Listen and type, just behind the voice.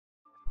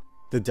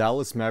The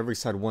Dallas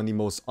Mavericks had one of the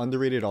most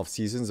underrated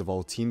offseasons of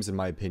all teams in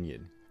my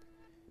opinion.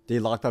 They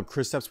locked up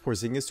Kristaps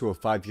Porzingis to a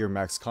 5-year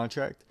max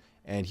contract,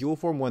 and he will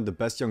form one of the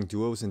best young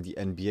duos in the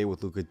NBA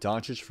with Luka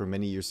Doncic for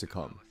many years to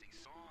come.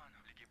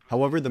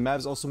 However, the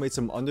Mavs also made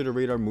some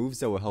under-the-radar moves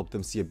that will help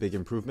them see a big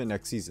improvement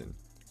next season.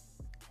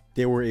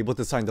 They were able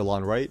to sign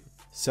Delon Wright,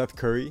 Seth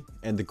Curry,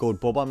 and the GOAT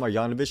Boban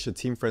Marjanovic to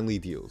team-friendly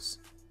deals.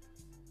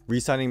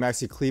 Re-signing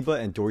Maxi Kleber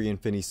and Dorian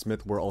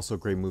Finney-Smith were also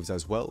great moves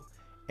as well,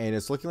 and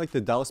it's looking like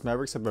the Dallas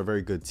Mavericks have a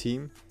very good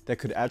team that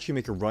could actually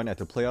make a run at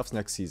the playoffs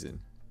next season.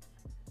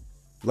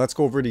 Let's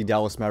go over the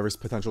Dallas Mavericks'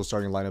 potential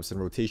starting lineups and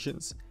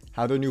rotations,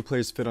 how their new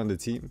players fit on the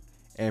team,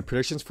 and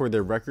predictions for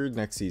their record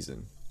next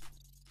season.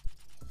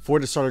 For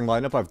the starting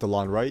lineup, I have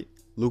Delon Wright,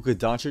 Luka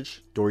Doncic,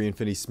 Dorian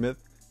Finney-Smith,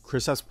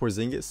 Kristaps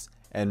Porzingis,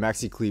 and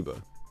Maxi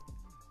Kleber.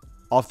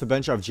 Off the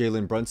bench, I have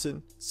Jalen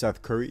Brunson,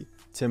 Seth Curry,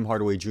 Tim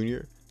Hardaway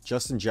Jr.,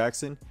 Justin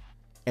Jackson,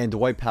 and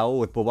Dwight Powell,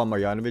 with Boban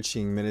Marjanovic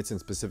seeing minutes in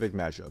specific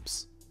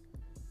matchups.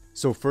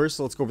 So first,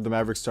 let's go over the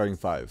Mavericks starting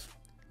five.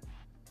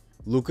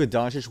 Luka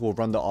Doncic will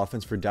run the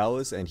offense for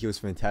Dallas, and he was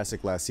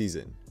fantastic last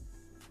season.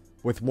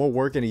 With more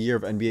work and a year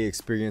of NBA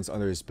experience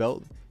under his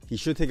belt, he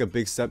should take a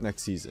big step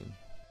next season.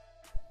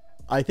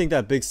 I think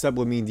that big step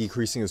would mean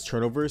decreasing his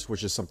turnovers,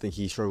 which is something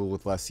he struggled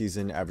with last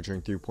season,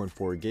 averaging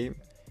 3.4 a game,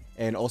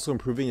 and also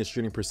improving his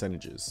shooting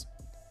percentages.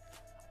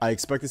 I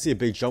expect to see a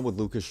big jump with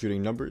Luka's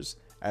shooting numbers,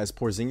 as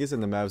Porzingis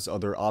and the Mavs'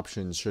 other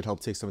options should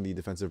help take some of the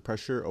defensive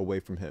pressure away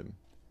from him.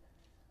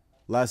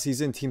 Last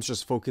season, teams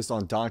just focused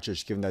on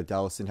Doncic given that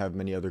Dallas didn't have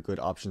many other good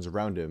options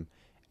around him,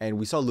 and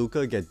we saw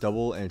Luka get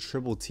double and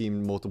triple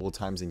teamed multiple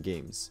times in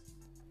games.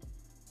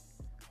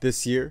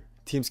 This year,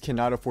 teams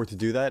cannot afford to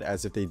do that,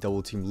 as if they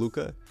double team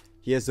Luka,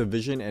 he has the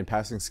vision and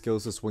passing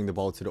skills to swing the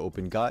ball to the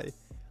open guy,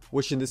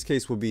 which in this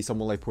case would be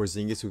someone like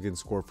Porzingis, who can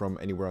score from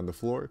anywhere on the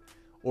floor,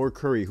 or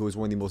Curry, who is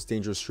one of the most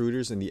dangerous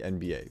shooters in the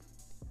NBA.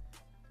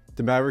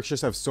 The Mavericks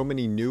just have so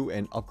many new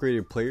and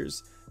upgraded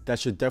players that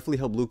should definitely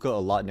help Luka a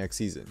lot next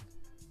season.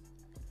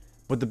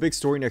 But the big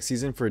story next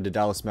season for the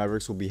Dallas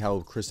Mavericks will be how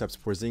Kristaps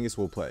Porzingis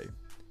will play.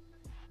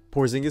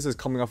 Porzingis is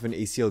coming off an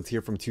ACL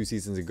tear from 2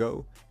 seasons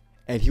ago,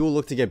 and he will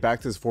look to get back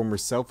to his former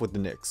self with the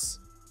Knicks.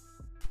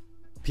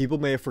 People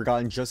may have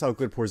forgotten just how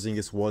good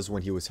Porzingis was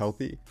when he was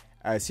healthy,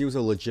 as he was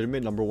a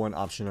legitimate number 1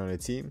 option on a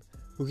team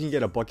who can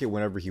get a bucket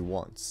whenever he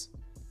wants.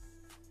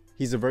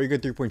 He's a very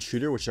good 3-point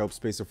shooter, which helps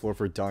space the floor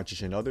for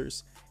Doncic and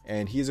others,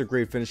 and he is a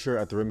great finisher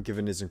at the rim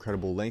given his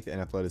incredible length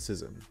and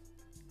athleticism.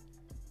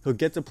 He'll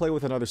get to play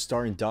with another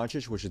star in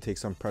Doncic, which should take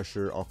some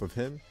pressure off of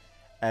him,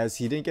 as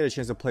he didn't get a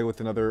chance to play with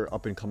another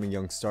up-and-coming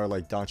young star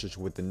like Doncic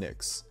with the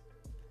Knicks.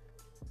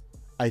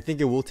 I think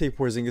it will take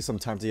Porzingis some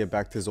time to get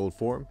back to his old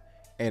form,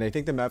 and I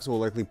think the Mavs will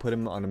likely put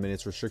him on a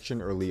minutes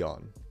restriction early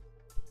on.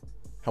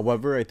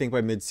 However, I think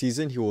by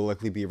mid-season he will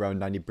likely be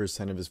around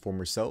 90% of his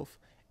former self,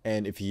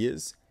 and if he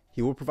is,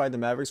 he will provide the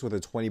Mavericks with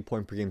a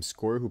 20-point per game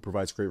scorer who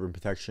provides great rim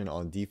protection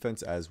on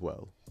defense as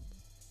well.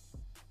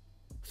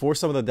 For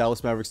some of the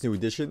Dallas Mavericks new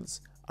additions,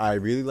 I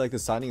really like the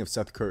signing of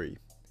Seth Curry.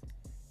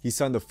 He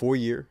signed a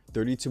 4-year,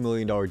 $32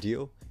 million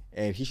deal,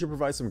 and he should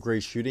provide some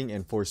great shooting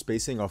and floor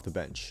spacing off the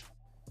bench.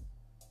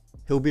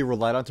 He'll be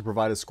relied on to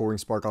provide a scoring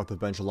spark off the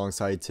bench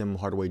alongside Tim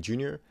Hardaway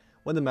Jr.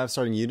 when the Mavs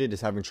starting unit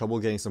is having trouble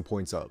getting some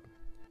points up.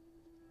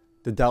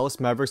 The Dallas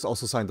Mavericks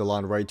also signed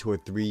Delon Wright to a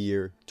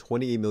 3-year,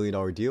 $28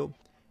 million deal,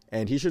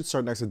 and he should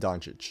start next to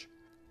Doncic.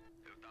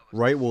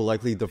 Wright will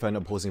likely defend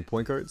opposing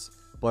point guards,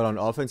 but on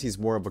offense he's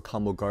more of a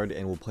combo guard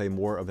and will play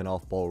more of an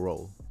off-ball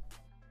role.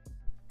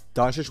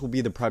 Doncic will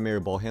be the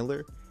primary ball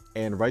handler,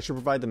 and Wright should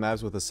provide the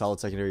Mavs with a solid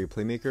secondary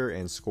playmaker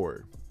and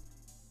scorer.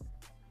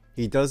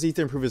 He does need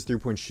to improve his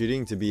 3-point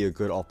shooting to be a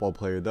good off-ball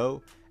player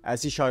though,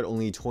 as he shot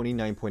only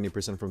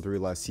 29.8% from 3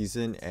 last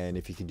season, and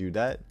if he can do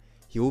that,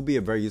 he will be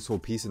a very useful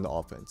piece in the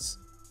offense.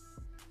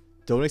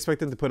 Don't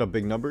expect him to put up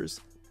big numbers,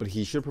 but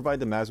he should provide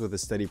the Mavs with a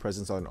steady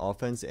presence on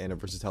offense and a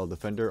versatile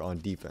defender on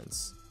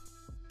defense.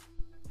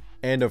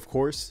 And of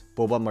course,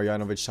 Boban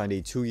Marjanovic signed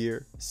a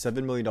 2-year,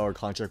 $7 million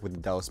contract with the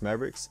Dallas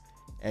Mavericks,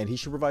 and he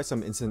should provide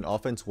some instant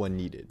offense when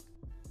needed.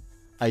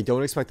 I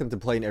don't expect him to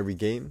play in every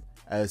game,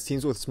 as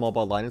teams with small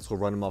ball lineups will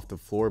run him off the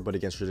floor, but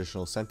against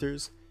traditional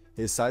centers,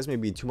 his size may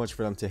be too much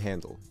for them to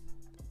handle.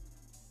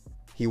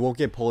 He won't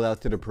get pulled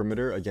out to the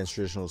perimeter against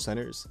traditional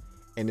centers,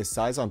 and his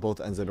size on both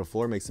ends of the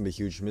floor makes him a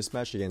huge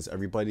mismatch against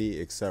everybody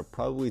except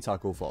probably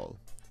Taco Fall.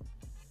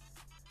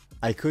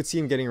 I could see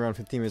him getting around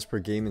 15 minutes per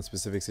game in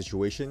specific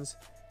situations,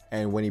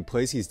 and when he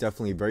plays he's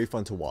definitely very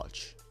fun to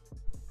watch.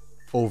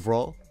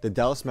 Overall, the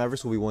Dallas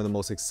Mavericks will be one of the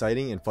most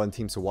exciting and fun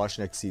teams to watch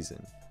next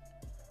season.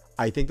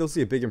 I think they'll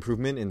see a big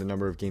improvement in the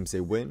number of games they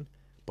win,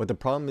 but the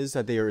problem is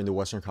that they are in the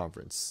Western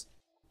Conference.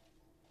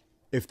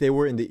 If they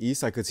were in the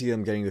East, I could see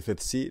them getting the 5th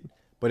seed,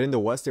 but in the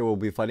West they will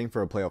be fighting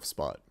for a playoff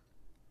spot.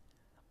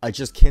 I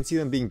just can't see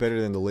them being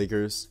better than the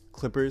Lakers,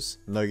 Clippers,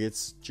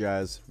 Nuggets,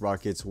 Jazz,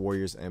 Rockets,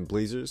 Warriors, and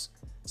Blazers,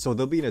 so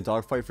they'll be in a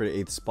dogfight for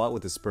the 8th spot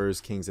with the Spurs,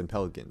 Kings, and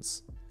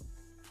Pelicans.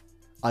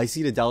 I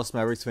see the Dallas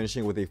Mavericks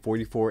finishing with a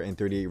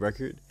 44-38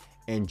 record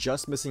and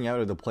just missing out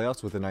of the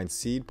playoffs with a 9th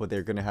seed, but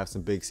they're going to have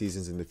some big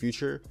seasons in the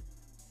future.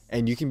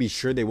 And you can be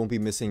sure they won't be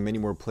missing many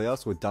more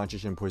playoffs with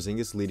Doncic and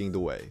Porzingis leading the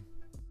way.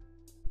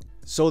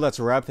 So that's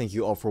a wrap. Thank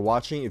you all for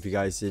watching. If you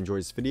guys enjoyed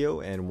this video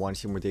and want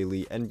to see more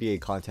daily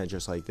NBA content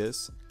just like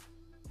this,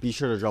 be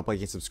sure to drop a like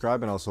and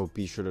subscribe, and also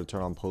be sure to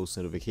turn on post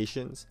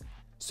notifications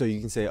so you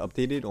can stay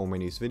updated on my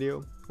newest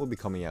video will be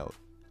coming out.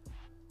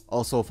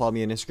 Also follow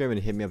me on Instagram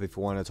and hit me up if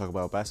you want to talk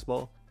about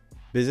basketball,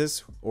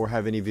 business, or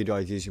have any video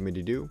ideas you want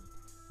me to do.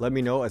 Let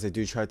me know, as I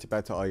do try to get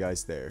back to all you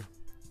guys there.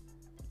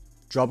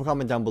 Drop a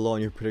comment down below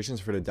on your predictions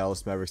for the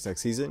Dallas Mavericks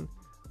next season.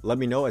 Let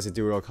me know, as I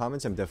do read all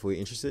comments. I'm definitely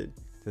interested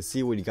to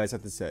see what you guys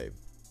have to say.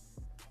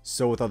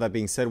 So with all that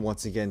being said,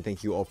 once again,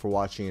 thank you all for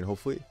watching, and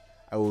hopefully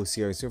I will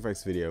see you guys soon for the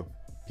next video.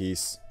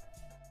 Peace.